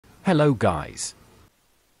Hello guys.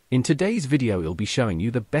 In today's video I'll be showing you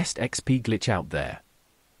the best XP glitch out there.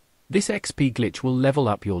 This XP glitch will level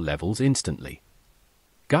up your levels instantly.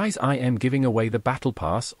 Guys, I am giving away the battle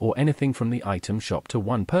pass or anything from the item shop to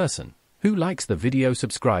one person who likes the video,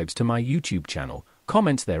 subscribes to my YouTube channel,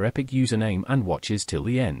 comments their epic username and watches till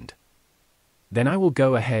the end. Then I will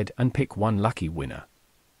go ahead and pick one lucky winner.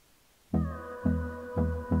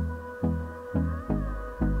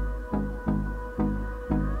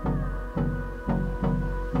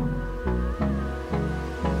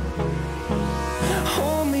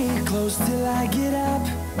 Close till I get up.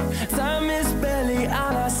 Time is barely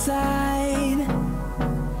on our side.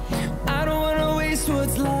 I don't wanna waste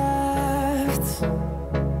what's left.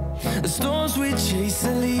 The storms we chase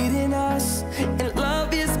are leading us, and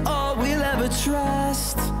love is all we'll ever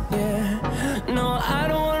trust. Yeah, no, I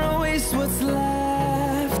don't wanna